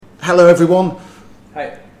Hello everyone.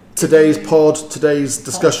 Hi. Today's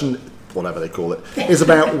discussion, whatever they call it, is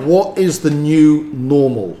about what is the new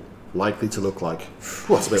normal likely to look like.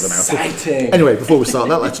 What's a bit of a mouthful. Exciting. Anyway, before we start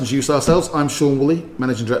that, let's introduce ourselves. I'm Sean Woolley,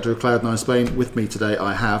 Managing Director of Cloud9 Spain. With me today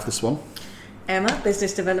I have this one. Emma,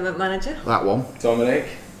 Business Development Manager. That one. Dominic,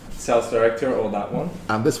 Sales Director, or that one.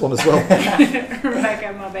 And this one as well.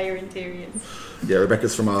 Rebecca, Marbella Interiors. Yeah,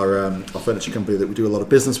 Rebecca's from our furniture company that we do a lot of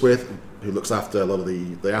business with, who looks after a lot of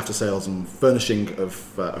the after sales and furnishing of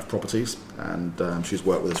properties, and she's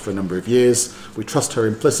worked with us for a number of years. We trust her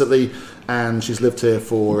implicitly, and she's lived here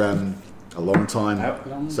for a long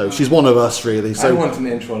time. So she's one of us, really. So I want an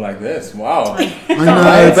intro like this. Wow. I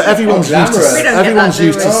know, but everyone's used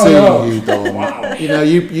to seeing you, Dom. Wow. You know,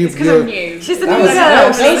 you're New. She's the That new was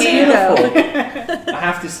girl. She's the new beautiful. girl. I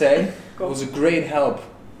have to say, it was a great help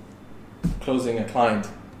closing a client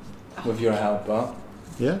with your help, huh?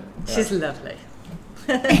 yeah. She's lovely.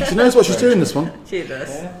 She knows what she's doing. This one. She does.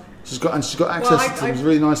 Yeah. She's got access to some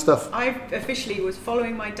really nice stuff. I officially was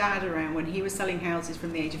following my dad around when he was selling houses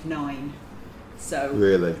from the age of 9. So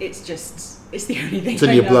Really? it's the only thing It's in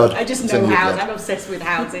I your know. blood. I just It's know in your houses. blood. I'm obsessed with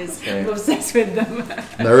houses. Okay. I'm obsessed with them.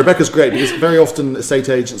 No, Rebecca's great because very often estate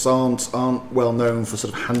agents aren't well known for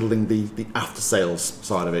sort of handling the after sales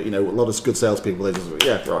side of it. You know, a lot of good salespeople, they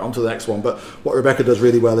just on to the next one. But what Rebecca does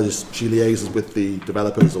really well is she liaises with the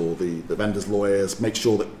developers or the vendors' lawyers, make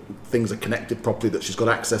sure that things are connected properly, that she's got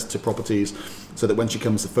access to properties, so that when she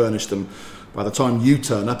comes to furnish them, by the time you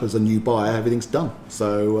turn up as a new buyer, everything's done.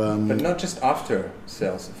 So, But not just after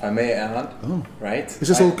sales, if I may add. Oh. Right? is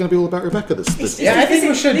this all going to be all about Rebecca? This Yeah, I think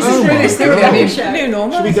we should. This Oh is my really silly. I mean, God. New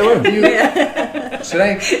normal. should we go in? should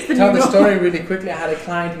I tell the story really quickly? I had a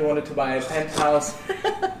client who wanted to buy a penthouse.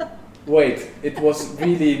 Wait, it was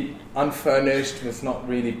really unfurnished, was not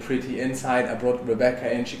really pretty inside. I brought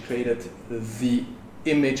Rebecca in. She created the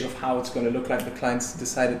image of how it's going to look like. The clients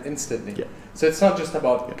decided instantly. Yeah. So it's not just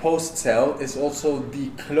about post-sale, it's also the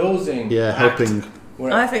closing Yeah, act helping.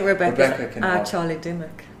 where I think Rebecca Rebecca's can our help. Charlie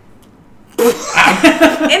Dimmock.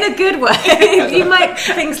 In a good way. You make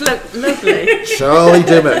things look lovely. Charlie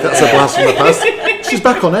Dimmock, that's a blast from the past. She's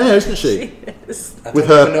back on air, isn't she? I With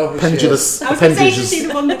don't even know her who she is. pendulous I was going to say, is appendages. she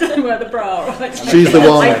the one that doesn't wear the bra? Right? She's the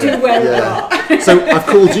one. I do wear Yeah. a bra. So I've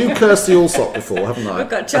called you Kirsty Allsop before, haven't I? We've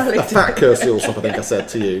got Charlie a fat Kirsty Allsop, I think I said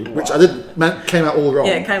to you, which I didn't came out all wrong.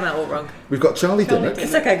 Yeah, it came out all wrong. We've got Charlie Dimmock.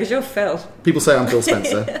 It's okay because you're Phil. People say I'm Phil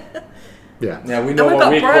Spencer. Yeah. Yeah, we know we've what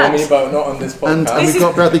got we Brad. call me, but not on this And podcast. we've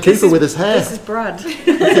got Bradley Cooper with his hair. This is Brad.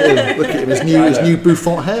 Look at him, his new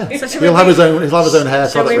bouffant hair. So shall He'll we have his own hair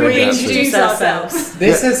Shall product we range. reintroduce ourselves?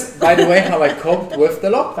 This is, by the way, how I coped with the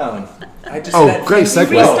lockdown. I just Oh, let great things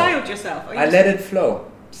segue. You flow. restyled yourself. Or you I just let it flow.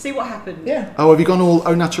 see what happened. Yeah. Oh, have you gone all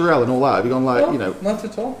au naturel and all that? Have you gone like, No, you know, not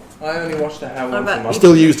at all. I only wash the hair What once a about month.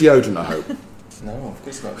 still use deodorant, I hope? No, of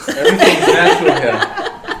course not. Everything's natural here.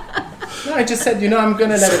 No, I just said, I'm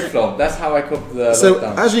going to let it flow. That's how I cope with the So,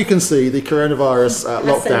 lockdown. as you can see, the coronavirus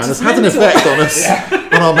lockdown has had an sentimental. effect on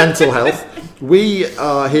us, on our mental health. We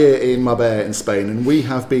are here in Marbella in Spain, and we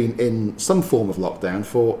have been in some form of lockdown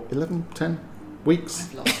for 11, 10 weeks.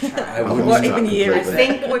 I Oh, would- What track even year I is it?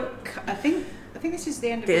 think this is the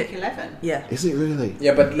end of week 11. Yeah. Is it really?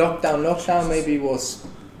 Yeah, but lockdown maybe was...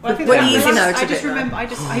 Well, I think We're that easy was- now to I just do that. remember. I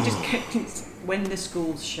just when the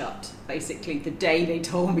schools shut. Basically, the day they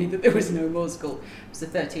told me that there was no more school was the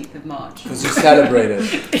 13th of March. Because you celebrated.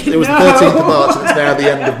 It was the 13th of March, and it's now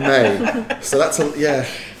the end of May. So that's yeah.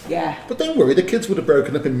 Yeah. But don't worry, the kids would have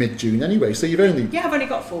broken up in mid-June anyway. So you've only Yeah, I've only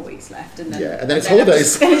got 4 weeks left, and then and then it's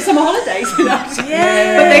holidays. Then it's summer holidays.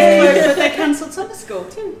 Yay! But they cancelled summer school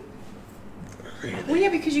too. Well, yeah,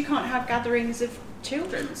 because you can't have gatherings of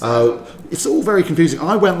children. So. It's all very confusing.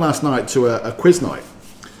 I went last night to a quiz night,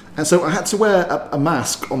 and so I had to wear a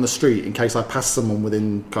mask on the street in case I passed someone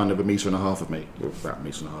within kind of a metre and a half of me. Well, about a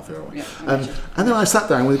metre and a half here, aren't we? Yeah, And then I sat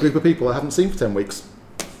down with a group of people I haven't seen for 10 weeks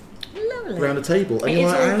Lovely. around a table. And It you're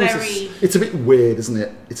is like, all "How is very- this?" It's a bit weird, isn't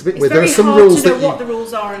it? It's a bit It's weird. There are very some hard rules to know that you, what the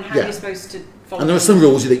rules are and how Yeah. you're supposed to follow. and there are them. some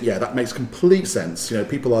rules you think, yeah, that makes complete sense.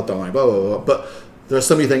 People are dying, blah, blah, blah. But there are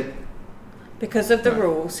some you think, Because of the Right.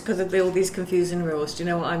 rules, because of all these confusing rules, do you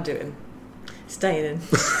know what I'm doing? Staying in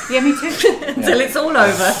Yeah, me too. until it's all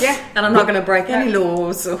over. Yeah. And I'm not going to break any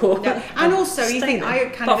laws or. No. And also, you Staying think in. I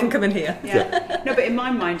kind Apart of from coming here. Yeah. No, but in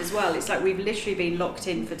my mind as well, it's like we've literally been locked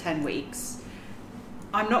in for 10 weeks.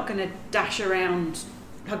 I'm not going to dash around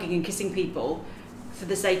hugging and kissing people for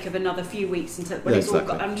the sake of another few weeks until when Yeah, it's all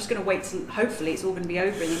exactly. got, I'm just going to wait till hopefully it's all going to be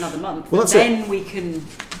over in another month. Well, and that's then we can.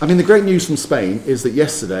 I mean, the great news from Spain is that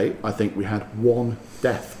yesterday, I think we had one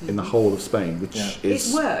death in the whole of Spain, which Yeah. is...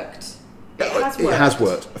 It's worked. It has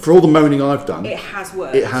worked. For all the moaning I've done, It has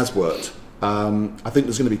worked. It has worked. I think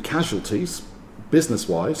there's going to be casualties,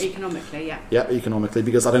 business-wise. Economically, yeah. Yeah, economically,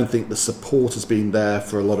 because I don't think the support has been there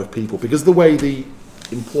for a lot of people. Because the way the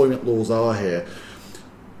employment laws are here,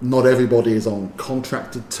 not everybody is on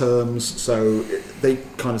contracted terms, so they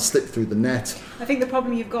kind of slip through the net. I think the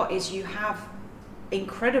problem you've got is you have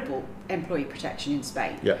incredible employee protection in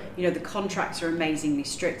Spain. Yeah. You know, the contracts are amazingly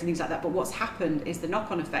strict and things like that, but what's happened is the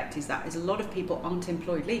knock-on effect is that a lot of people aren't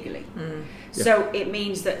employed legally. So it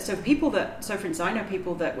means that, for instance, I know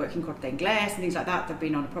people that work in Corte Inglés and things like that, they've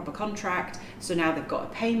been on a proper contract, so now they've got a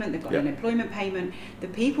payment, they've got an employment payment. The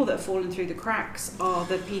people that have fallen through the cracks are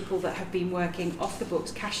the people that have been working off the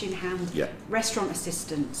books, cash in hand, restaurant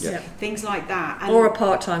assistants, things like that. Or a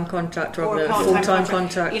part-time contract or a full-time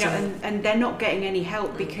contract. You know, and they're not getting any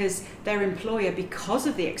help because their employer, because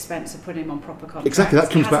of the expense of putting them on proper contracts, exactly, that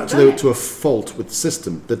comes back to a fault with the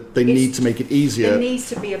system, that they need to make it easier. There needs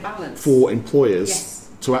to be a balance for employers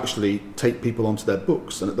to actually take people onto their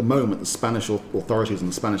books. And at the moment, the Spanish authorities and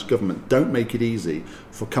the Spanish government don't make it easy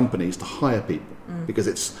for companies to hire people because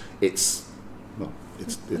it's but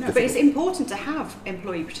it's important to have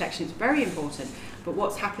employee protection. It's very important. But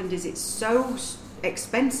what's happened is it's so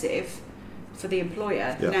expensive for the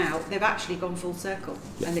employer now, they've actually gone full circle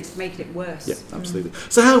and it's making it worse. Yeah, absolutely.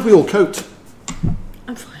 So how have we all coped?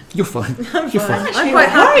 I'm fine. You're fine. You're fine. I'm quite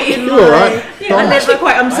happy. You're all right. Yeah, I'm actually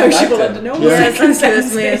quite unsociable under normal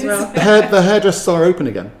circumstances. Me as well. The hairdressers are open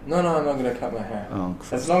again. No, I'm not going to cut my hair. Oh,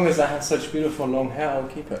 as long as I have such beautiful long hair, I'll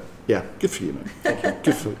keep it. Yeah, good for you, mate. Thank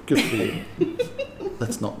you. Good for you.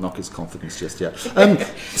 Let's not knock his confidence just yet.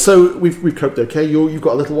 So we've coped okay. You've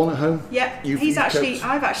got a little one at home. Yeah,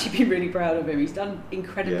 I've actually been really proud of him. He's done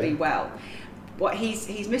incredibly well.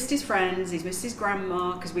 He's missed his friends, he's missed his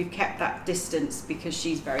grandma, because we've kept that distance because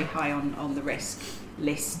she's very high on the risk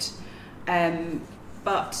list.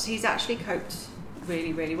 But he's actually coped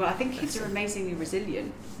really, really well. I think kids are amazingly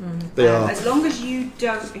resilient. They are. As long as you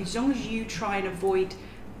try and avoid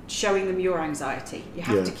showing them your anxiety, you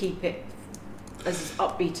have to keep it as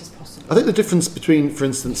upbeat as possible. I think the difference between, for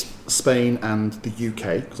instance, Spain and the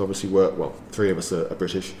UK, because obviously three of us are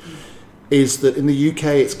British, is that in the UK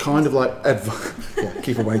it's kind of like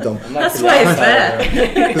keep away, Dom. That's why it's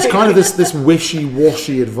there. There's kind of this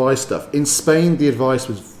wishy-washy advice stuff. In Spain, the advice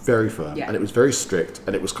was very firm and it was very strict,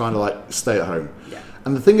 and it was kind of like stay at home.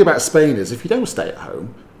 And the thing about Spain is, if you don't stay at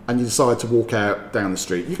home and you decide to walk out down the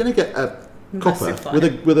street, you're going to get a copper with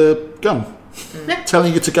a gun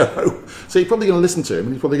telling you to go home. So you're probably going to listen to him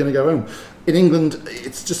and he's probably going to go home. In England,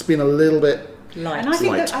 it's just been a little bit light. And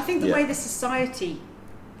I think the way the society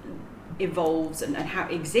evolves and how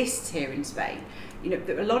it exists here in Spain, you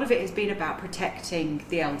know, a lot of it has been about protecting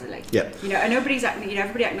the elderly. Yeah. You know, and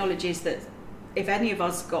everybody acknowledges that if any of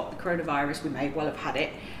us got the coronavirus, we may well have had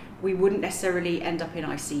it. We wouldn't necessarily end up in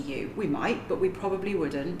ICU. We might, but we probably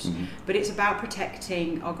wouldn't. But it's about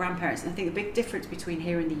protecting our grandparents. And I think the big difference between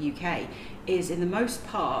here and the UK is, in the most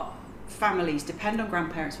part, families depend on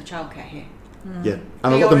grandparents for childcare here. Yeah,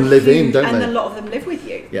 and a lot of them live in, don't they? And a lot of them live with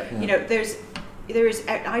you. Yeah. You know, there is.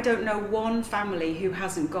 I don't know one family who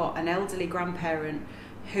hasn't got an elderly grandparent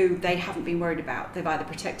who they haven't been worried about. They've either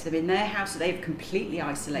protected them in their house, or they've completely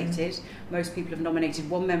isolated. Most people have nominated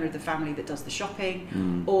one member of the family that does the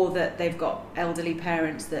shopping, or that they've got elderly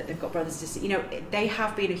parents, that they've got brothers and sisters. You know, they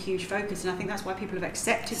have been a huge focus, and I think that's why people have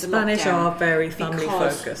accepted the lockdown. Spanish are very family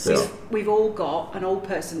focused. We've all got an old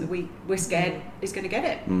person that we're scared is going to get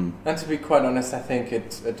it. And to be quite honest, I think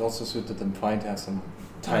it also suited them fine to have some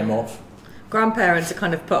time off. Grandparents are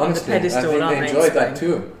kind of put Honestly, on the pedestal, I aren't think they? they enjoyed that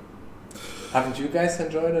too. Haven't you guys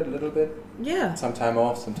enjoyed it a little bit? Yeah. Some time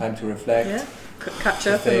off, some time to reflect. Yeah. Catch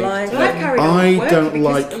up in life. Well, I've carried on working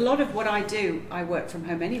because like a lot of what I do, I work from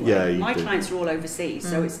home anyway. Yeah, my clients are all overseas,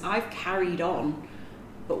 so I've carried on.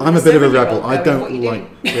 But I'm a bit of a rebel. I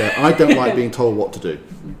don't like being told what to do.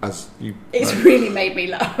 It's really made me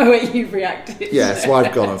laugh the way you've reacted. Yeah, so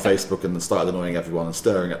I've gone on Facebook and started annoying everyone and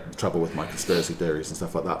stirring up trouble with my conspiracy theories and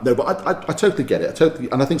stuff like that. No, but I totally get it.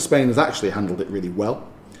 And I think Spain has actually handled it really well,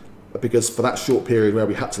 because for that short period where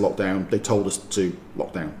we had to lock down, they told us to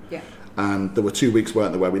lock down. Yeah. And there were 2 weeks,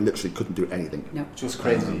 weren't there, where we literally couldn't do anything. No. Which was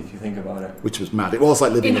crazy if you think about it. Which was mad. It was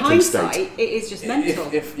like living in a police hindsight, state. it is just mental.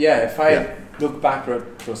 If I look back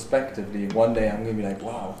retrospectively, one day I'm going to be like,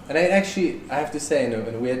 wow. And I have to say, in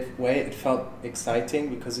a weird way, it felt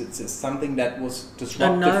exciting because it's something that was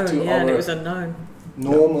disruptive to our and it was unknown.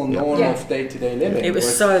 normal of day-to-day living. It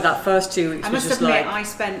was that first 2 weeks I was must just admit, like... I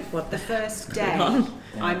spent the first day,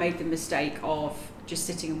 I made the mistake of just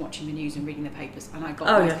sitting and watching the news and reading the papers, and I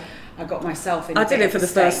got myself in. I did it for the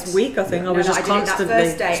first week. I think I was just constantly. I did it that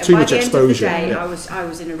first day, it's too much exposure. By the end of the day, I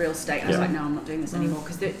was in a real state. I was like, no, I'm not doing this anymore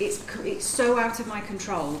because it's so out of my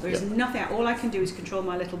control. There is nothing. All I can do is control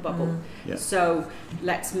my little bubble. So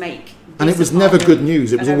let's make. And it was never good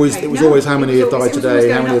news. It was always how many have died today,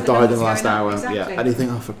 how many have died in the last hour. Exactly. Yeah, and you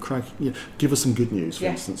think, oh, for crikey, give us some good news, for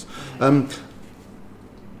instance.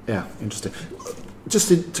 Yeah, interesting. Just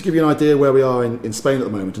to give you an idea where we are in Spain at the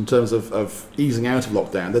moment in terms of easing out of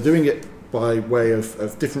lockdown, they're doing it by way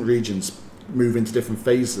of different regions move into different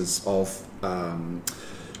phases of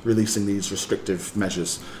releasing these restrictive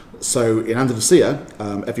measures. So in Andalusia,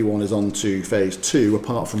 everyone is on to phase 2,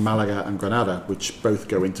 apart from Malaga and Granada, which both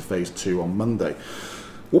go into phase 2 on Monday.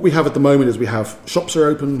 What we have at the moment is we have shops are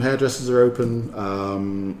open, hairdressers are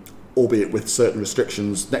open, albeit with certain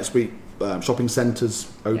restrictions. Next week, shopping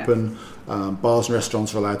centres open, bars and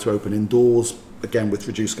restaurants are allowed to open indoors, again with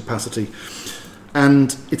reduced capacity.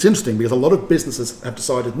 And it's interesting because a lot of businesses have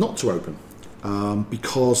decided not to open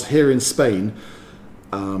because here in Spain,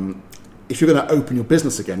 if you're going to open your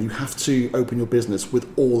business again, you have to open your business with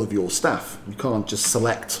all of your staff. You can't just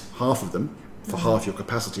select half of them for half your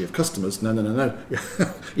capacity of customers. No.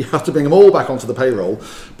 You have to bring them all back onto the payroll.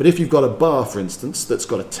 But if you've got a bar, for instance, that's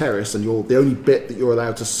got a terrace and the only bit that you're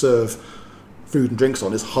allowed to serve food and drinks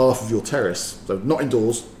on is half of your terrace, so not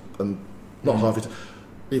indoors and not half it,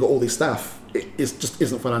 you've got all these staff, it just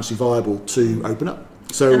isn't financially viable to open up.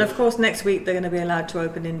 So, and of course next week they're going to be allowed to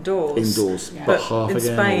open indoors. But But half in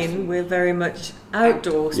again, Spain we're very much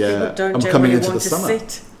outdoors. People don't I'm coming generally into want the to summer.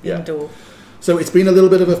 sit indoor. So it's been a little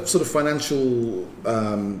bit of a sort of financial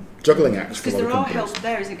juggling act for a because lot there of are companies. help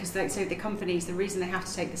there, isn't it? Because so the companies, the reason they have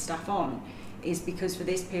to take the staff on is because for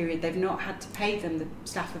this period they've not had to pay them. The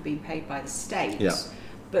staff have been paid by the state. Yeah.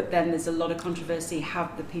 But then there's a lot of controversy.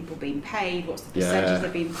 Have the people been paid? What's the percentage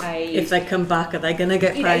they've been paid? If they come back, are they going to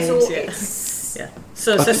get You know, paid? it's Yeah.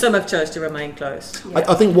 So some have chose to remain closed. Yeah.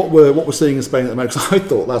 I think what we're seeing in Spain at the moment, because I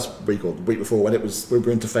thought last week or the week before when we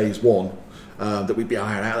were into phase 1, that we'd be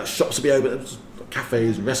ironed out, that shops would be open,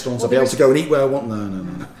 cafes and restaurants, I'd be able to go and eat where I want.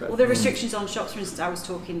 No. Well, the restrictions on shops, for instance, I was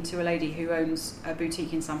talking to a lady who owns a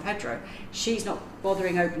boutique in San Pedro. She's not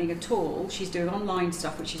bothering opening at all. She's doing online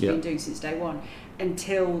stuff, which she's been doing since day one,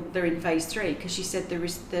 until they're in phase 3, because she said there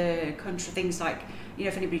is the country things like, you know,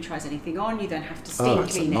 if anybody tries anything on, you then have to steam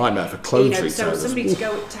it's clean a it. nightmare for clothes So retailers. somebody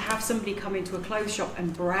to have somebody come into a clothes shop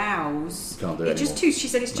and browse, Can't do it just anymore. she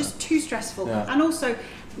said it's just too stressful. Yeah. And also,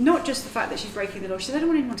 not just the fact that she's breaking the law, she said, I don't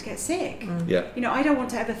want anyone to get sick. Yeah. You know, I don't want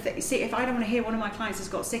to ever see if I don't want to hear one of my clients has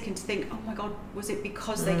got sick and to think, oh my God, was it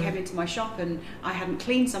because they came into my shop and I hadn't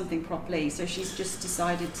cleaned something properly? So she's just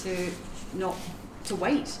decided to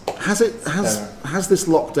wait. Has this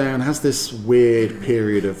lockdown, has this weird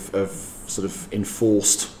period of sort of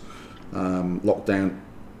enforced lockdown,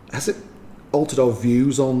 has it altered our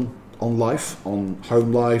views on life, on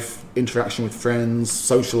home life, interaction with friends,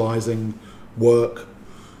 socialising, work?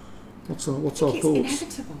 What's our It's thoughts?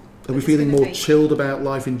 inevitable. Are we feeling more chilled about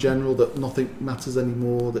life in general, that nothing matters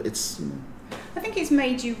anymore, that it's... I think it's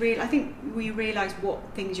made you I think we realise what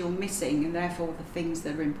things you're missing and therefore the things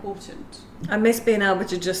that are important. I miss being able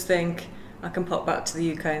to just think I can pop back to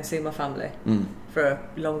the UK and see my family for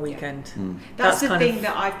a long weekend. That's the kind thing of-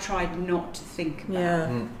 that I've tried not to think about.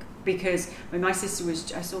 Yeah. Because when I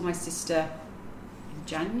saw my sister in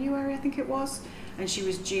January, I think it was, and she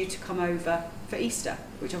was due to come over for Easter,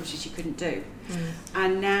 which obviously she couldn't do.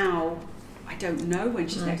 And now I don't know when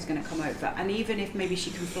she's next going to come over. And even if maybe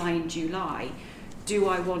she can fly in July, do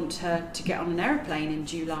I want her to get on an aeroplane in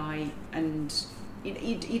July? And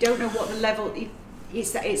you don't know what the level...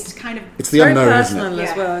 It's kind of... It's the very unknown, isn't personal it?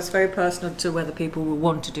 as well. It's very personal to whether people will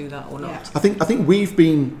want to do that or not. Yeah. I think we've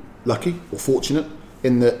been lucky or fortunate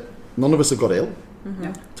in that none of us have got ill,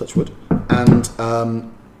 touch wood, and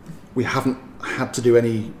we haven't had to do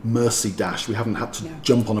any mercy dash. We haven't had to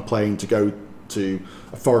jump on a plane to go to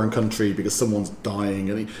a foreign country because someone's dying,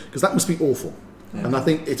 because that must be awful. Yeah. And I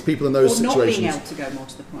think it's people in those or situations. Not being able to go, more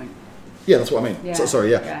to the point. Yeah, that's what I mean. Yeah.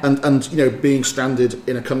 Sorry. And you know, being stranded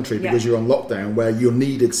in a country because you're on lockdown where you're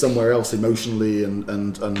needed somewhere else emotionally and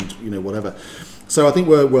you know, whatever. So I think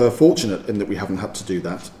we're fortunate in that we haven't had to do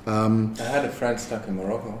that. I had a friend stuck in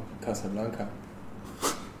Morocco, Casablanca,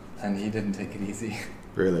 and he didn't take it easy.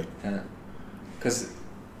 Really? Yeah. Because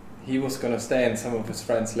he was going to stay and some of his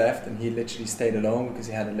friends left, and he literally stayed alone because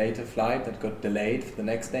he had a later flight that got delayed for the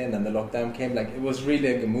next day, and then the lockdown came. Like, it was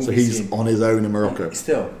really like a movie So he's scene. on his own in Morocco.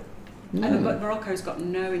 Still. But Morocco's got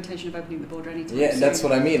no intention of opening the border anytime Yeah, soon. that's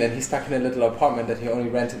what I mean. And he's stuck in a little apartment that he only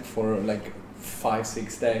rented for like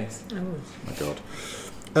 5-6 days. Oh. My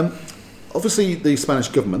God. obviously the Spanish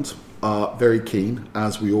government are very keen,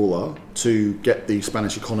 as we all are, to get the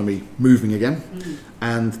Spanish economy moving again.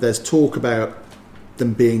 And there's talk about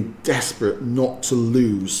them being desperate not to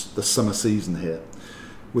lose the summer season here,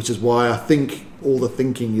 which is why I think all the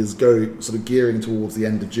thinking is gearing towards the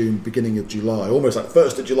end of June, beginning of July, almost like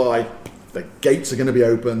 1st of July, the gates are going to be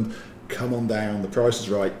opened, come on down, the price is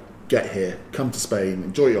right, get here, come to Spain,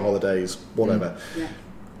 enjoy your holidays, whatever. Yeah.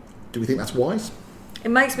 Do we think that's wise? It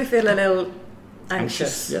makes me feel a little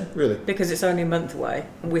anxious. Yeah, really. Because it's only a month away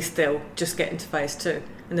and we're still just getting to phase 2.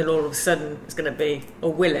 And then all of a sudden it's going to be,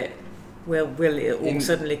 or will it? Will it all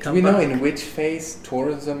suddenly come back? Do we know in which phase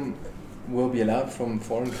tourism will be allowed from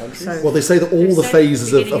foreign countries? Well, they say that all the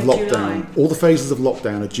phases of beginning of lockdown, July. all the phases of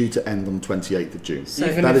lockdown are due to end on the 28th of June. So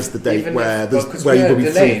that is the date where you will be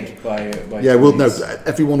delayed free. by Yeah, 2 well, no, weeks.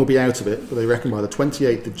 everyone will be out of it, but they reckon by the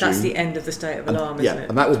 28th of June. That's the end of the state of alarm, isn't it?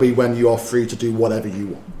 And that will be when you are free to do whatever you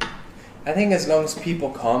want. I think as long as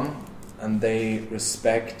people come and they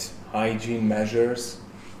respect hygiene measures,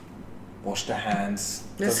 wash their hands,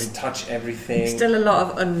 doesn't touch everything, Still a lot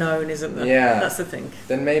of unknown, isn't there? Yeah. That's the thing.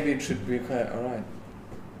 then maybe it should be quite alright.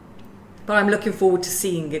 But I'm looking forward to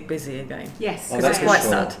seeing it busy again. Yes. Oh, Because that's it's quite for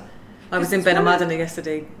sure. sad. I was in It's one of- Benalmádena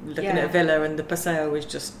yesterday looking Yeah. at Villa and the Paseo was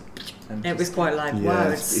just... It was quite like, Yeah, wow,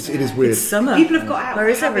 it is it's weird. summer. People have got out Where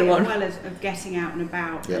of is the habit everyone? as well of getting out and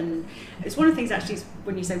about, Yeah. and it's one of the things actually is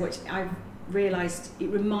when you say what I've realised, it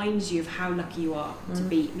reminds you of how lucky you are to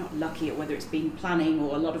be not lucky at whether it's been planning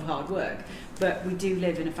or a lot of hard work, but we do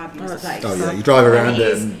live in a fabulous Oh, place. Oh yeah, you drive around And it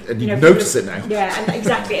is, and you know, notice people- it now. Yeah, and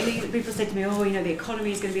exactly. And people say to me, "Oh, the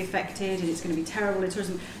economy is going to be affected, and it's going to be terrible in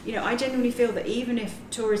tourism." I genuinely feel that even if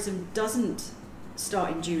tourism doesn't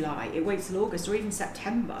start in July, it waits till August or even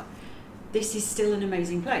September. This is still an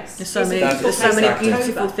amazing place. There's so It's a many, beautiful there's so place many in October.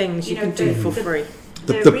 beautiful things you can the- do for the- free.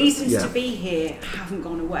 The reasons yeah. to be here haven't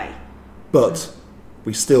gone away. But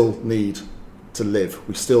we still need to live.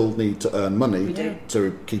 We still need to earn money We do.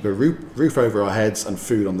 to keep a roof over our heads and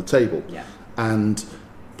food on the table. Yeah. And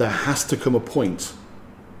there has to come a point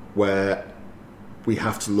where we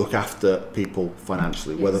have to look after people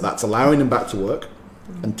financially, whether Yes. that's allowing them back to work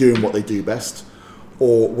and doing what they do best,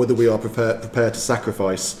 or whether we are prepared to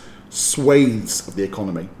sacrifice swathes of the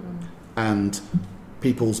economy and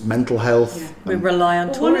people's mental health. Yeah. We and- rely on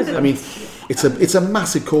Well, one of tourism. the- I mean, it's a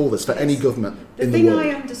massive call this for any government The in the thing world. I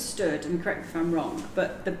understood, and correct me if I'm wrong,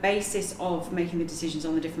 but the basis of making the decisions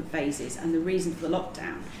on the different phases and the reason for the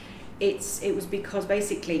lockdown, it was because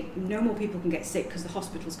basically no more people can get sick because the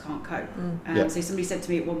hospitals can't cope. Yeah. So somebody said to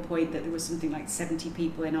me at one point that there was something like 70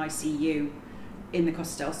 people in ICU in the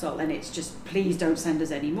Costa del Sol, and it's just, please don't send us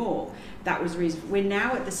any more. That was the reason. We're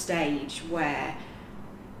now at the stage where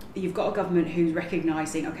you've got a government who's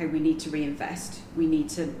recognising, okay, we need to reinvest, we need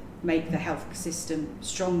to make the health system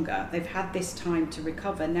stronger. They've had this time to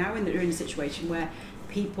recover. Now they're in a situation where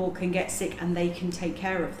people can get sick and they can take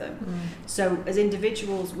care of them. So as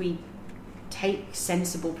individuals, we take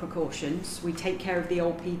sensible precautions. We take care of the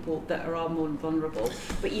old people that are more vulnerable.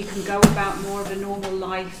 But you can go about more of a normal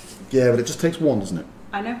life. Yeah, but it just takes one, doesn't it?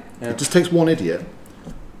 I know. Yeah. It just takes one idiot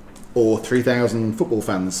or 3,000 football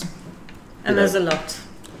fans. and there's a lot.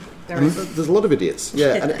 And there's a lot of idiots.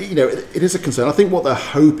 Yeah, and it is a concern. I think what they're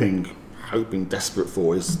hoping desperate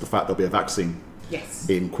for is the fact there'll be a vaccine Yes.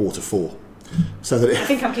 in Q4. So that I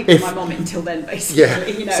think I'm keeping my mom until then, basically.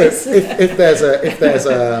 yeah. So if there's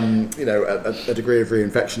a degree of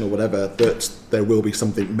reinfection or whatever, that there will be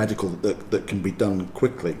something medical that can be done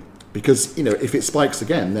quickly. Because if it spikes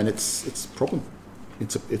again, then it's a problem.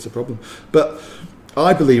 It's a problem. But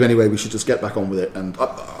I believe anyway we should just get back on with it. And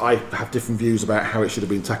I have different views about how it should have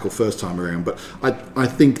been tackled first time around. But I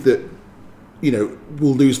think that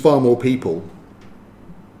we'll lose far more people.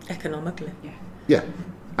 Economically. Yeah.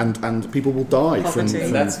 And people will die from. Poverty.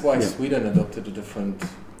 And that's why yeah. Sweden adopted a different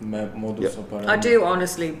modus operandi. I do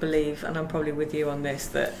honestly believe, and I'm probably with you on this,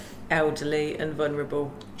 that elderly and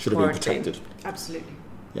vulnerable should have been quarantine. protected. Absolutely.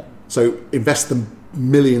 Yeah. So invest the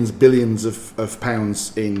millions, billions of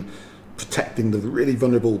pounds in protecting the really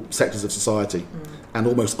vulnerable sectors of society and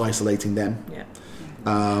almost isolating them, Yeah.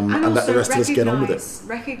 and let the rest of us get on with it.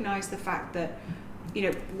 Recognise the fact that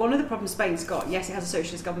one of the problems Spain's got, yes, it has a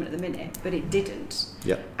socialist government at the minute, but it didn't.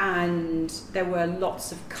 Yeah. And there were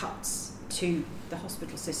lots of cuts to the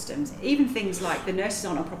hospital systems. Even things like the nurses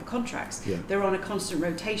aren't on proper contracts. Yeah. They're on a constant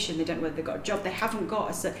rotation. They don't know whether they've got a job. They haven't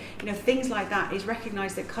got things like that is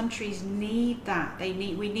recognise that countries need that.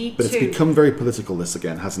 We need But to. it's become very political, this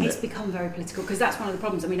again, hasn't It's it? become very political because that's one of the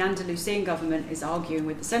problems. I mean, Andalusian government is arguing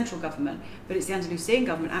with the central government, but it's the Andalusian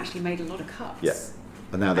government actually made a lot of cuts. Yeah.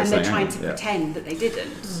 And now they're And saying, they're trying to hang on, pretend that they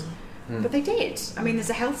didn't. But they did. I mean, there's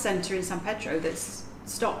a health centre in San Pedro that's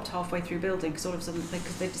stopped halfway through building because all of a sudden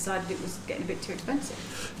because they decided it was getting a bit too expensive.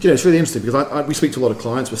 You know, it's really interesting because we speak to a lot of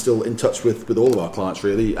clients. We're still in touch with all of our clients,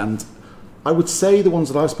 really, and I would say the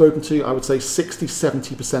ones that I've spoken to, I would say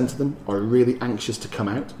 60-70% of them are really anxious to come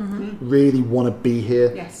out, really want to be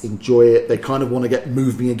here, enjoy it. They kind of want to get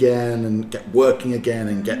moving again and get working again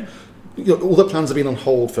and get... You know, all the plans have been on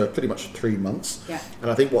hold for pretty much 3 months. Yeah. And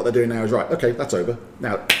I think what they're doing now is, right, okay, that's over.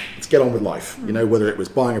 Now, let's get on with life. You know, whether it was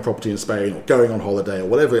buying a property in Spain or going on holiday or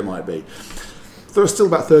whatever it might be. There are still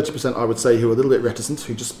about 30%, I would say, who are a little bit reticent,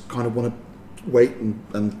 who just kind of want to wait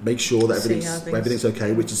and make sure that everything's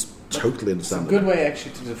okay, which is totally understandable. It's a good way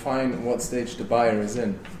actually to define what stage the buyer is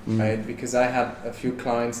in, right? Because I had a few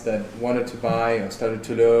clients that wanted to buy or started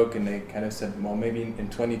to look, and they kind of said, well, maybe in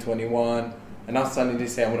 2021, and now suddenly they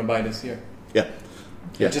say, I want to buy this year. Yeah.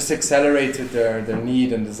 It just accelerated their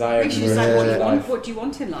need and desire. Makes you decide what do you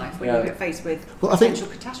want in life when you get faced with potential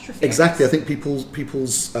catastrophe. Exactly. I think people's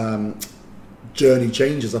journey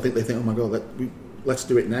changes. I think they think, oh my God, let's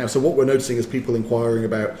do it now. So what we're noticing is people inquiring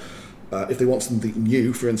about if they want something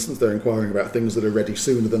new, for instance, they're inquiring about things that are ready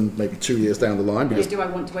sooner than maybe 2 years down the line. Because do I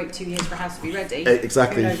want to wait 2 years for a house to be ready?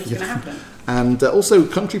 Exactly. Who knows what's going to happen? And also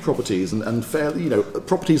country properties and fairly,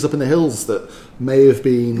 properties up in the hills that may have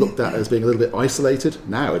been looked at as being a little bit isolated.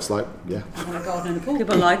 Now it's like, I want a garden and a pool.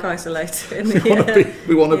 People like isolated.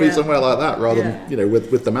 we want to be somewhere like that rather than,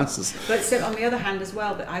 with the masses. But so on the other hand as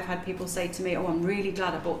well, that I've had people say to me, I'm really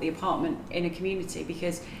glad I bought the apartment in a community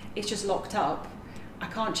because it's just locked up. I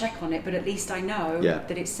can't check on it, but at least I know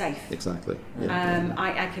that it's safe. Exactly.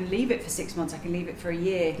 I can leave it for 6 months, I can leave it for a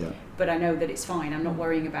year, but I know that it's fine. I'm not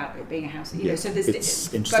worrying about it being a house. So there's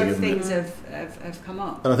both things have come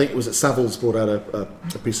up. And I think it was at Savills brought out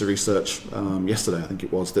a piece of research yesterday, I think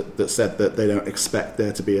it was, that said that they don't expect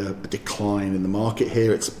there to be a decline in the market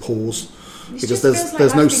here. It's a pause. Because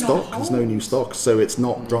there's no stock, there's no new stock, so it's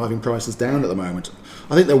not driving prices down at the moment.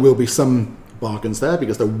 I think there will be some bargains there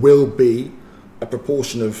because there will be a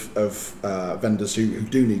proportion of vendors who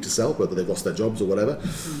do need to sell, whether they've lost their jobs or whatever.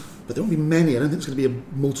 But there won't be many. I don't think there's going to be a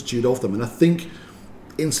multitude of them. And I think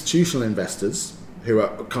institutional investors, who are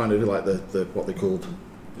kind of like the what they called...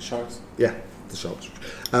 The sharks. Yeah, the sharks.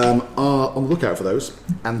 Are on the lookout for those.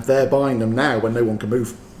 And they're buying them now when no one can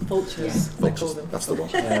move. Vultures. Vultures. That's the one.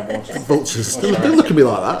 Vultures. Vultures. Don't look at me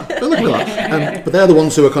like that. Don't look at me like that. But they're the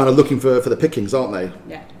ones who are kind of looking for the pickings, aren't they?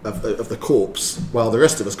 Yeah. Of the corpse, while the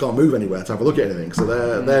rest of us can't move anywhere to have a look at anything. So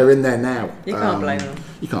they're in there now. You can't blame them.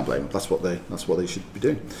 You can't blame them. That's what they should be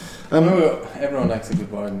doing. Everyone likes a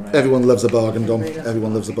good bargain, right? Everyone loves a bargain, Dom.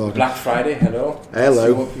 Everyone loves a bargain. Black Friday. Hello. I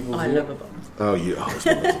love a bargain. Oh, you.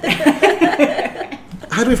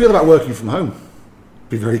 How do we feel about working from home?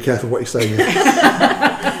 Be very careful what you say here.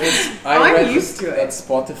 I'm used to it. That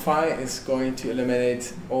Spotify is going to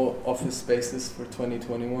eliminate all office spaces for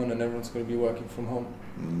 2021 and everyone's going to be working from home.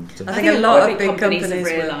 I think a lot of big companies have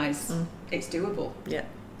realised it's doable. Yeah.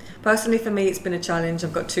 Personally for me it's been a challenge.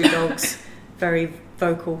 I've got 2 dogs, very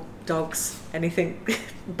vocal dogs. Anything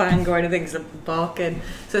bang or anything's barking.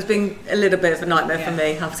 So it's been a little bit of a nightmare for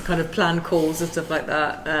me, have to kind of plan calls and stuff like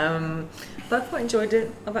that. But I've quite enjoyed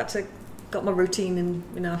it. I've had to got my routine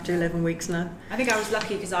in after 11 weeks now. I think I was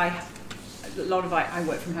lucky because I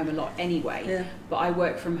work from home a lot anyway, but I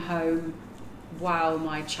work from home while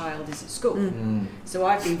my child is at school. So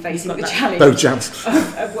I've been facing the challenge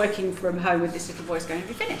of working from home with this little voice going, have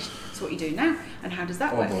you finished? So what are you doing now? And how does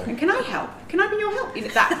that work? Boy. And can I help? Can I be your help?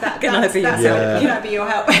 Can I be your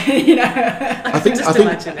help? I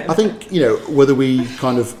think whether we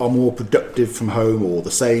kind of are more productive from home or the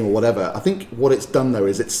same or whatever, I think what it's done though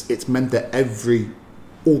is it's meant that every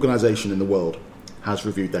organisation in the world has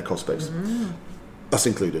reviewed their cost base, us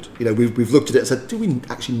included. We've looked at it and said, do we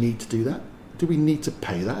actually need to do that? Do we need to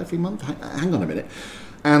pay that every month? Hang on a minute.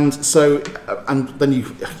 And so, and then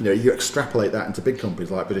you extrapolate that into big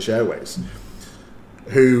companies like British Airways,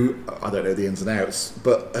 who, I don't know the ins and outs,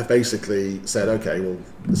 but have basically said, okay, well,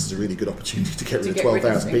 this is a really good opportunity to get rid of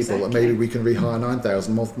 12,000 people, and maybe we can rehire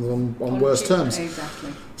 9,000 on worse terms.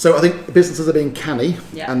 Exactly. So I think businesses are being canny,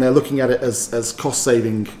 and they're looking at it as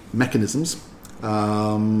cost-saving mechanisms,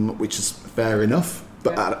 which is fair enough,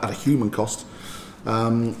 but at a human cost.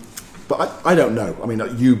 But I don't know. I mean,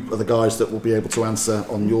 you are the guys that will be able to answer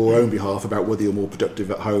on your own behalf about whether you're more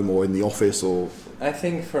productive at home or in the office or... I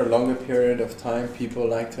think for a longer period of time, people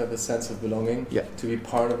like to have a sense of belonging, to be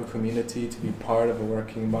part of a community, to be part of a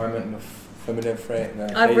working environment, and familiar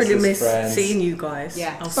I really miss friends. seeing you guys.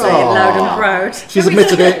 Yeah. I'll say it loud and proud. She's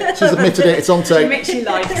admitted it. It's on tape. She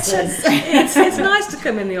likes us. It's nice to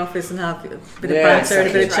come in the office and have a bit of banter and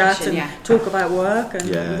a bit of chat and talk about work.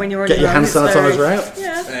 And when you're on get your hand sanitizer out.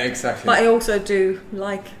 Yeah, exactly. But I also do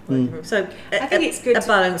like so. I think it's good a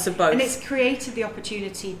balance of both, and it's created the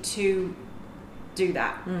opportunity to do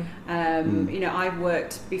that. You know, I've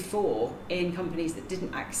worked before in companies that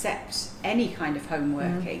didn't accept any kind of home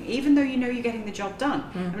working, even though you know you're getting the job done.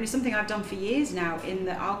 I mean, it's something I've done for years now, in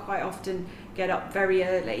that I'll quite often get up very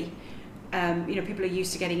early. You know, people are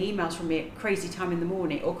used to getting emails from me at crazy time in the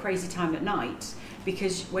morning or crazy time at night,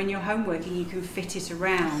 because when you're home working, you can fit it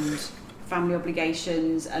around family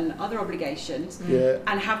obligations and other obligations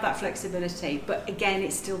and have that flexibility. But again,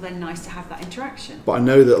 it's still then nice to have that interaction. But I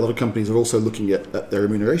know that a lot of companies are also looking at their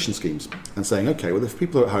remuneration schemes and saying, okay, well, if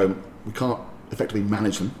people are at home, we can't effectively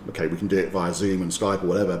manage them. Okay, we can do it via Zoom and Skype or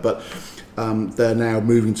whatever, but they're now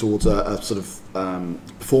moving towards a sort of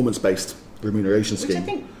performance-based remuneration scheme. Which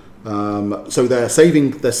I think so they're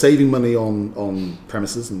saving money on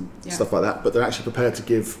premises and stuff like that, but they're actually prepared to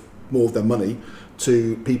give more of their money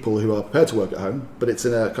to people who are prepared to work at home, but it's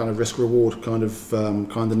in a kind of risk-reward kind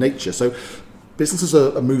of nature. So businesses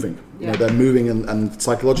are moving. You know, they're moving, and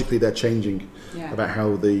psychologically they're changing about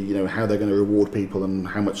how how they're going to reward people and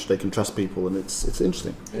how much they can trust people, and it's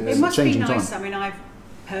interesting. It must be nice. I mean, I've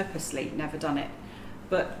purposely never done it,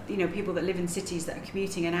 but you know, people that live in cities that are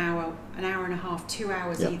commuting an hour and a half, 2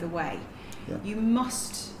 hours either way, you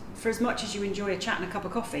must. For as much as you enjoy a chat and a cup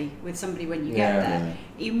of coffee with somebody when you get there,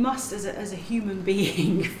 you must, as a human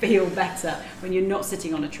being, feel better when you're not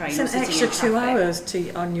sitting on a train. It's an extra 2 hours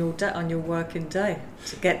on your working day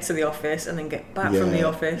to get to the office and then get back from the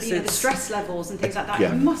office. You know, the stress levels and things like that.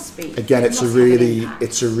 It must be. Again, it's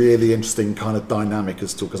a really interesting kind of dynamic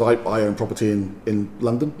as to, because I own property in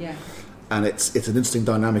London, and it's an interesting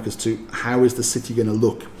dynamic as to how is the city going to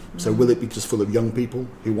look. So will it be just full of young people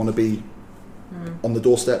who want to be on the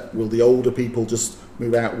doorstep? Will the older people just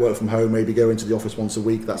move out, work from home, maybe go into the office once a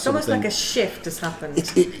week? That's almost like a shift has happened.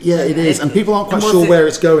 It is, and people aren't quite sure where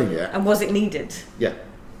it's going yet. And was it needed? Yeah,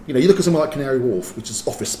 you know, you look at somewhere like Canary Wharf, which is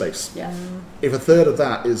office space. Yeah. If a third of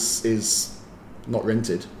that is not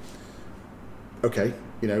rented, okay,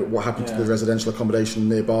 you know, what happened to the residential accommodation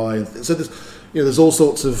nearby? And so there's all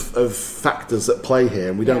sorts of factors that play here,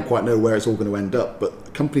 and we don't quite know where it's all going to end up.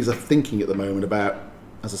 But companies are thinking at the moment about,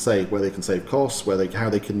 as I say, where they can save costs, how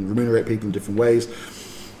they can remunerate people in different ways.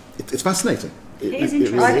 It's fascinating. It is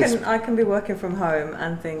interesting. I can be working from home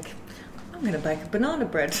and think, I'm going to bake a banana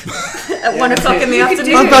bread at 1 o'clock in the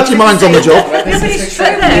afternoon. I'm glad your mind's on the job. But it's true,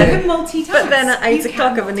 you can multitask. But then at 8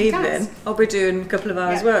 o'clock of an evening, I'll be doing a couple of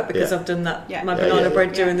hours work because I've done that my banana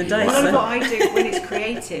bread during the day. A lot of what I do when it's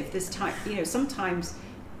creative, there's time. You know, sometimes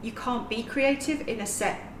you can't be creative in a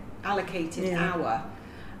set allocated hour,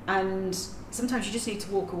 and sometimes you just need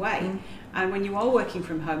to walk away. And when you are working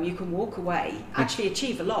from home, you can walk away, actually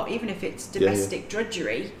achieve a lot, even if it's domestic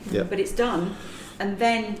drudgery, but it's done. And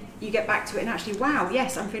then you get back to it and actually, wow,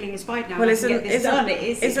 yes, I'm feeling inspired now. Well, I can get this done.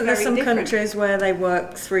 Isn't there some countries where they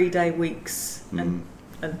work 3-day weeks and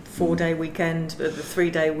 4-day weekend, but the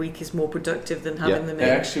 3-day week is more productive than having them in?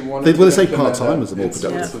 They actually wanted to say part-time is more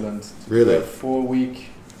productive. Switzerland. Really? 4-week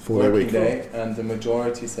working day, and the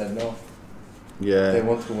majority said no. Yeah. They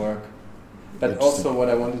want to work. But also what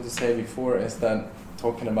I wanted to say before is that,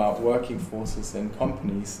 talking about working forces in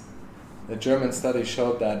companies, the German study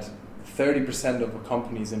showed that 30% of a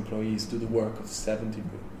company's employees do the work of 70%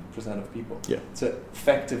 of people. Yeah. So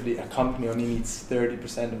effectively a company only needs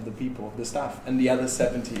 30% of the people, of the staff, and the other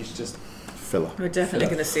 70 is just filler. We're definitely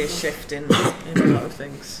going to see a shift in a lot of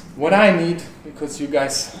things. What I need, because you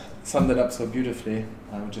guys summed it up so beautifully,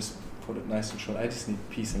 I would just put it nice and short, I just need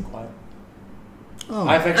peace and quiet. Oh.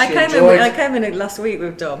 I came in last week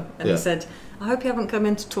with Dom and he said, I hope you haven't come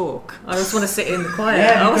in to talk. I just want to sit in the quiet.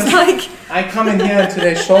 Yeah, I was like... I come in here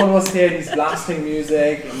today, Sean was here, he's blasting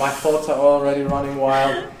music, my thoughts are already running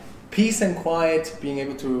wild. Peace and quiet, being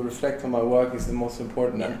able to reflect on my work is the most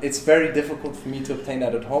important. And it's very difficult for me to obtain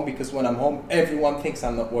that at home, because when I'm home, everyone thinks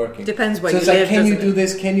I'm not working. Depends where so you live. Like, can you do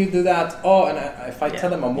this? Can you do that? Oh, and if I tell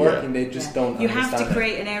them I'm working, they just don't understand. You have to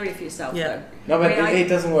create an area for yourself, though. No, but it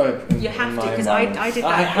doesn't work. You have to, because I did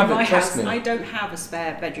that in my house. I don't have a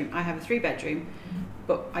spare bedroom. I have a 3-bedroom.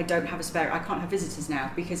 But I don't have a spare. I can't have visitors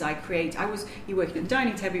now because you're working at the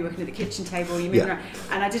dining table, you're working at the kitchen table, you're moving around.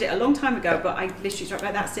 And I did it a long time ago, but I literally thought,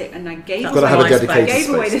 right, that's it. And I gave away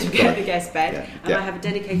the guest bed, and I have a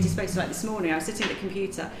dedicated space. Like this morning, I was sitting at the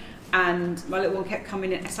computer, and my little one kept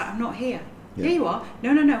coming in. It's like, I'm not here. Yeah. Here you are.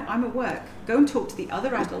 No, I'm at work. Go and talk to the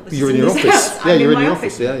other adult. That's You're in in your this office. house. Yeah, I'm you're in in my your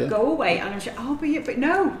office. office, yeah. Go away. And I'm sure, but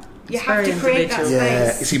no. You It's have very to create that individual. Yeah,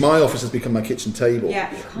 you space. see, my office has become my kitchen table,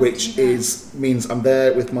 Yeah, you can't which do that. means I'm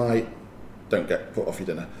there with my. Don't get put off your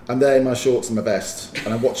dinner. I'm there in my shorts and my vest,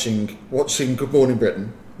 and I'm watching Good Morning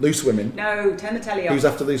Britain, Loose Women. No, turn the telly off. Who's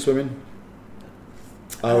after Loose Women?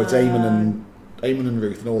 Oh, it's Eamon and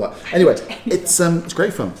Ruth and all that. Anyway, it's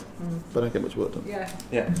great fun, but I don't get much work done. Yeah.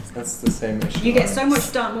 Yeah, that's the same issue. You get so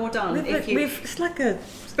much more done if you. It's like a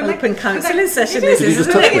But like- open but counselling like- session. it This is. is,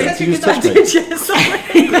 Did you just isn't touch it? me? Did you just touch me? Did you?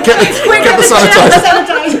 Sorry. Get the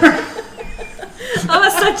sanitizer.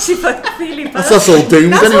 I'm such a feely That's person. us all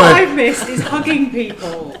doomed That's anyway. what I've missed is hugging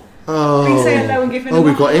people. Please say hello and give them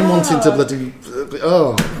we've a got him hug. wanting to bloody.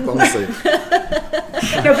 Honestly.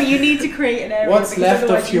 No, but you need to create an area. What's because left of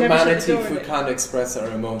otherwise you never shut the humanity door if of we it. can't express our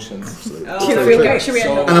emotions? Oh, should we go? Should we end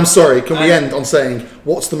So- up? And I'm sorry, can we end on saying,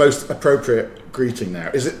 what's the most appropriate greeting now?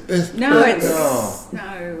 Is it. No, it's No.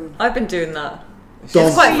 no. I've been doing that. Don-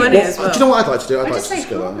 It's quite funny as well. Do you know what I'd like to do? I'd I like just to say just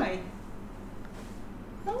go there. hi.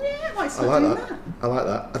 Oh yeah, I might I start like doing that. I like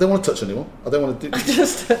that. I don't want to touch anyone. I don't want to do.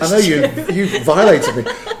 Just I know you violated me.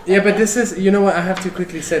 Yeah, but this is, you know what, I have to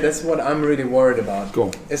quickly say, that's what I'm really worried about. Go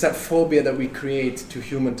on. Is that phobia that we create to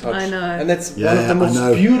human touch. I know. And that's Yeah, one of the I most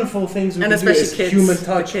know. beautiful things we And can do especially is kids. human the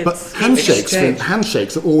touch. kids. But Exchange.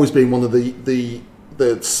 handshakes have always been one of the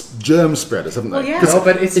germ spreaders, haven't they? Well, yeah. 'Cause No,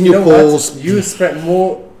 but it's, in you your know pores. what, you spread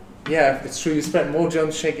more, yeah, it's true, you spread more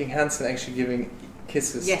germs shaking hands than actually giving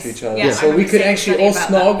kisses Yes. to each other. Yeah, I So we remember could seeing actually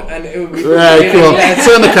study all about snog and it would be Right, come on,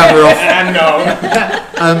 turn the camera off. I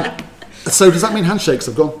know. So does that mean handshakes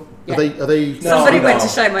have gone? Yeah. Are they? No. Somebody went to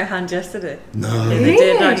shake my hand yesterday. No. Yeah, they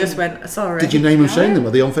did. And I just went, sorry. Did you name and shame them?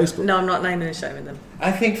 Are they on Facebook? No, I'm not naming and shaming them.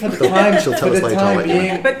 I think for the time, She'll for tell us the later, time I'll let you know.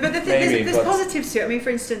 being, But maybe, there's but- positives to it. I mean,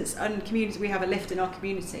 for instance, on community, we have a lift in our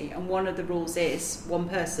community, and one of the rules is one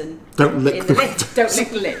person Don't lick in the the lift. Don't lick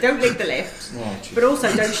the lift. Don't lick the lift. Oh, geez. But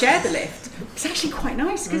also, don't share the lift. It's actually quite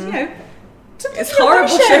nice because you know some It's people don't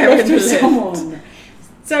horrible share a sharing lift the with lift. someone.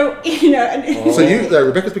 So you know, and So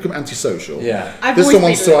Rebecca's become antisocial. Yeah. I've This always one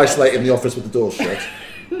wants been to like that. isolate in the office with the door shut.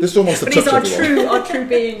 This one wants to But touch it's everyone. our true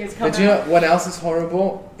being has come But you know out. what else is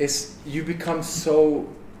horrible? Is you become so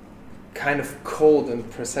kind of cold in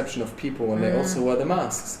perception of people when they also wear the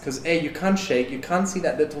masks. Because A, you can't shake, you can't see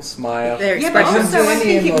that little smile. Their Yeah, but expressions. also I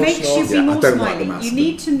Really think it makes you emotional. be Yeah, I more don't like the smiley. mask You and-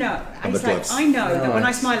 need to know. and It's the like gloves. I know that when I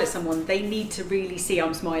Right. smile at someone, they need to really see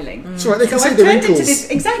I'm smiling. It's all right, they can So see I've the turned into wrinkles. this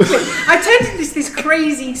exactly. I turned into this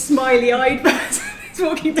crazy smiley-eyed person who's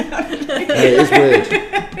walking down. Yeah, it is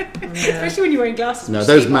weird. Especially when you're wearing glasses. No, which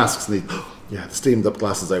those steam up. masks need. Yeah, the steamed up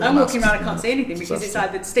glasses over I'm the walking masks. around, I can't see anything because it's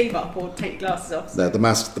either steam up or take glasses off. No, the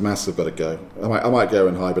masks have got to go. I might go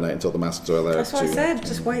and hibernate until the masks are allowed That's what I to. said.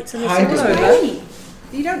 Just wait till it's Hide all it. over. Wait.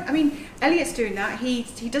 You don't. I mean, Elliot's doing that. He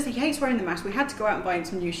hates wearing the mask. We had to go out and buy him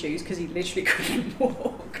some new shoes because he literally couldn't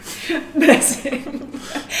walk. Bless him.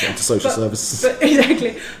 Into social services. But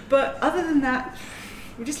exactly. But other than that,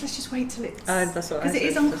 let's just wait till it's That's what I because it said.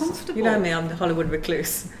 is uncomfortable. You know me, I'm the Hollywood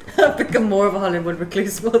recluse. I've become more of a Hollywood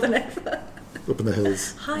recluse more than ever. Up in the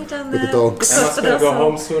hills. Hi down With the there. dogs. Emma's going to go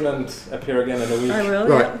home soon and appear again in a week. I will.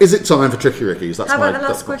 Right, Yeah. is it time for Tricky Rickies? That's How my, about the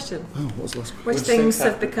last that's question? Oh, what was the last question? Which Which things things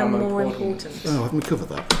have have become become more important? important? Oh, haven't we covered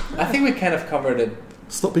that? I think we kind of covered it.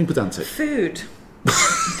 Stop being pedantic. Food.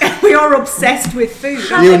 We are obsessed with food.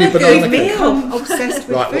 You and your a good banana meal. cake. Become obsessed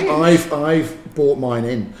with Right, food. well, I've bought mine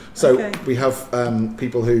in. So Okay. we have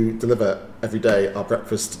people who deliver every day our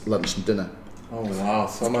breakfast, lunch, and dinner. Oh wow,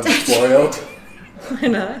 so much spoiled. I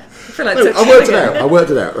know. I feel like No, touching I worked it again. out. I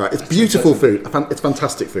worked it out. Right, it's beautiful food. It's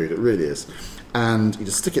fantastic food. It really is. And you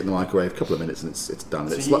just stick it in the microwave, a couple of minutes, and it's done.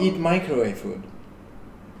 So It's you like, eat microwave food?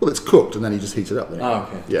 well, it's cooked, and then you just heat it up. Then. Oh,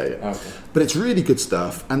 okay. Yeah. Okay. But it's really good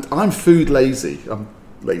stuff. And I'm food lazy. I'm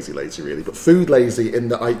lazy really, but food lazy in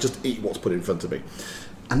that I just eat what's put in front of me.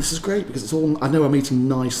 And this is great because it's all. I know I'm eating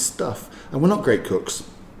nice stuff, and we're not great cooks.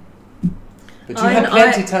 But you have I-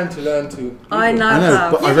 plenty time to learn to. I know. I know,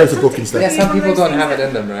 how. but I wrote a book instead. Yeah, some people those don't things have it that-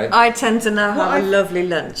 in them, right? I tend to know Well, have a I- lovely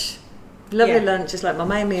lunch. Lovely Yeah. lunch is like my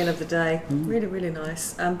main meal of the day. Really, really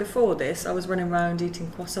nice. Before this, I was running around eating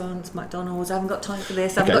croissants, McDonald's. I haven't got time for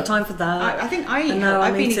this. I haven't Okay. got time for that. I think I eat. And now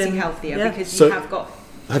I've I'm been eating eating- healthier yeah. because So- you have got.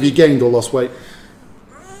 Have you gained or lost weight?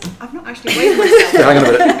 I've not actually weighed myself. Yeah, hang on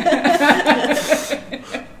a minute.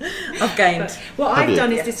 I've gained. What Have I've you?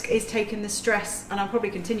 done is taken the stress, and I'll probably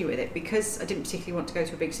continue with it because I didn't particularly want to go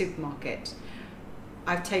to a big supermarket.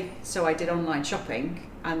 So I did online shopping,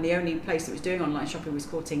 and the only place that was doing online shopping was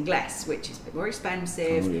Corte Inglés, which is a bit more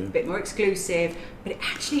expensive, a bit more exclusive, but it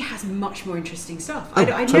actually has much more interesting stuff.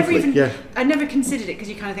 I never considered it because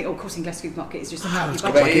you kind of think, oh, Corte Inglés supermarket is just out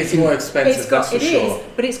your budget. But it's more expensive, that's for sure.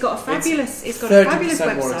 But it's got a fabulous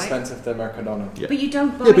website. more expensive than Mercadona. Yeah. But you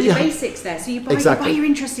don't buy the basics there, so you buy your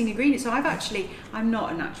interesting ingredients. So I'm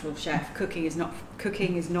not a natural chef. Cooking is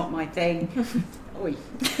not my thing.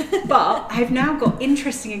 But I've now got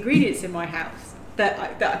interesting ingredients in my house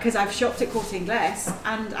that because I've shopped at Corte Inglés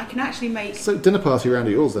and I can actually make. So dinner party around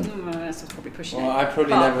at yours then? That's probably pushing it. Well, I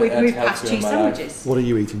probably but never we've moved had past healthier cheese in my life. sandwiches. What are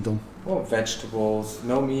you eating, Don? Well, vegetables,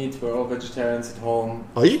 no meat. We're all vegetarians at home.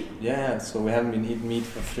 Are you? Yeah, so we haven't been eating meat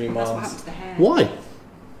for 3 That's what months. happened to the hair. Why?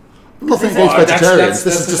 Nothing against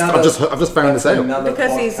vegetarians. I've just found this out.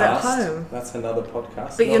 Because he's at home. That's another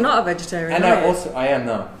podcast. But you're not a vegetarian. And I am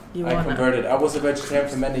now. I converted. I was a vegetarian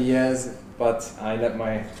for many years, but I let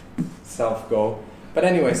myself go. But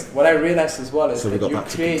anyways, what I realized as well is that you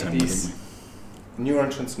create these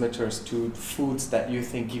neurotransmitters to foods that you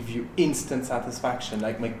think give you instant satisfaction,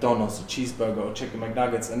 like McDonald's, a cheeseburger, or chicken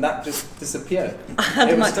McNuggets, and that just disappeared. I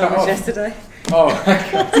had McDonald's yesterday. Oh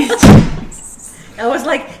my God. I was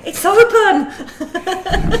like, it's open!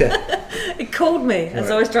 It called me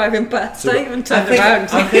as I was driving past. I even turned around.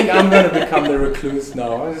 I think I'm going to become the recluse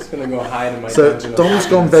now. I'm just going to go hide in my dungeon. So Don's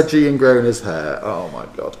gone veggie and grown his hair. Oh my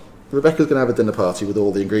God. Rebecca's going to have a dinner party with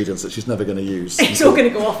all the ingredients that she's never going to use. It's all going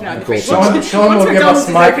to go off now. Sean will give us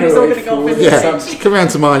microwave food. Yeah, come round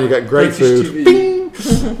to mine, you get great food. Bing!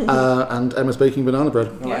 And Emma's baking banana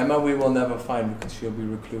bread. No, Emma we will never find because she'll be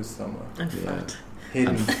recluse somewhere. And fat.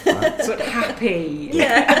 Hidden. But happy.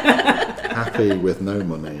 Yeah. Happy with no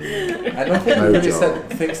money. I don't think we really said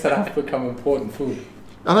things that have become important food.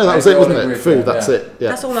 I know, that was it, wasn't it? Food, that's it.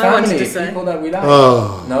 Yeah. That's all I wanted to say. People that we like.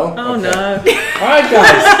 Oh. No? Oh, no. Alright,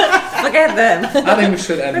 guys. Forget them. I think we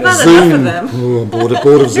should end We've this. had enough of them. Oh, I'm bored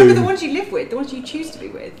of Zoom. Remember the ones you live with, the ones you choose to be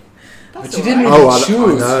with. But you didn't even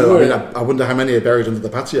choose. I know. I wonder how many are buried under the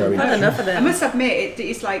patio. I've had enough of them. I must admit,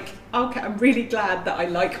 it's like, okay, I'm really glad that I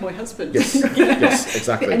like my husband. Yes, yes,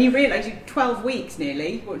 exactly. And you realise, 12 weeks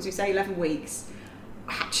nearly, what did you say, 11 weeks,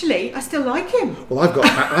 actually, I still like him. Well,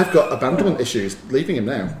 I've got abandonment issues leaving him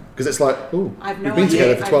now. Because it's like, oh, we've been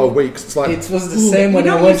together for 12 weeks. It's like, it was the same when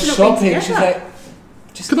I went shopping. She's like,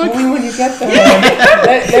 just call me when you get there.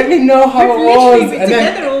 Let me know how it was. And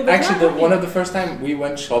then, actually, one of the first time we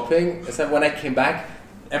went shopping, is that when I came back,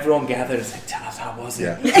 everyone gathered. It's like, tell us how was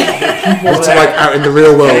it? Yeah. What's it like out in the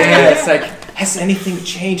real world? Yeah, it's like, has anything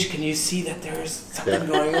changed? Can you see that there's something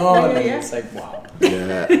going on? And it's like, wow.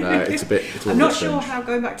 Yeah, no, it's a bit. I'm not sure how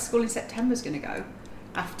going back to school in September is going to go.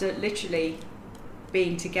 After literally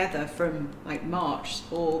being together from like March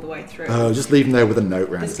all the way through. Oh, just leave them there with a note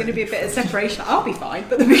round. There's going to be a bit of separation. I'll be fine,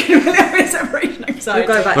 but there's going to be a little bit of separation outside. We'll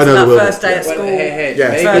go back to that first day at school.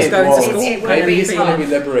 Maybe going to school. Maybe it's going to be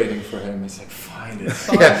liberating for him. He's like, fine, it's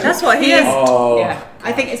fine. Yeah. That's what he is. Oh. Yeah.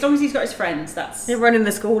 I think as long as he's got his friends, that's... He'll run in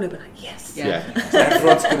the school, he'll be like, yes. Yeah. So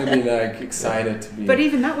everyone's going to be like excited to be... But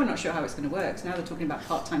even that, we're not sure how it's going to work. So now they're talking about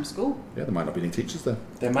part-time school. Yeah, there might not be any teachers there.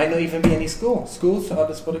 There might not even be any school. Schools are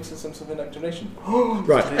despotic systems of indoctrination.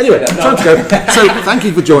 Right, anyway, time to go. So thank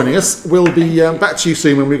you for joining us. We'll be back to you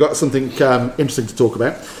soon when we've got something interesting to talk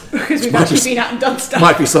about. Because we've actually been out and done stuff.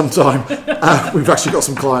 Might be some time. We've actually got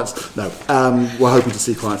some clients. No, we're hoping to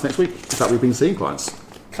see clients next week. In fact, we've been seeing clients.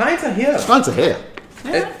 Clients are here. Clients are here.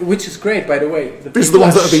 Which is great, by the way. These are the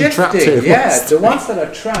ones that have been trapped here. Yeah, the ones that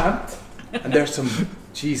are trapped. And there's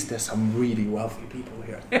some really wealthy people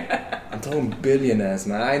here. I'm talking billionaires,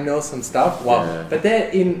 man. I know some stuff. Wow. Yeah. But they're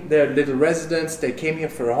in their little residence. They came here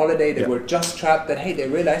for a holiday. They were just trapped. That they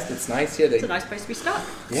realized it's nice here. It's a nice place to be stuck.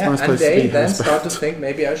 Yeah, nice and they then start to think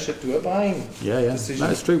maybe I should do a buying decision.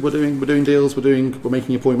 No, it's true. We're doing deals. We're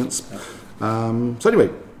making appointments. So anyway,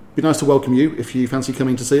 it'd be nice to welcome you if you fancy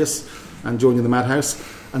coming to see us and joining the Madhouse.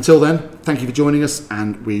 Until then, thank you for joining us,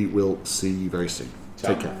 and we will see you very soon. Ciao.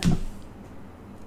 Take care.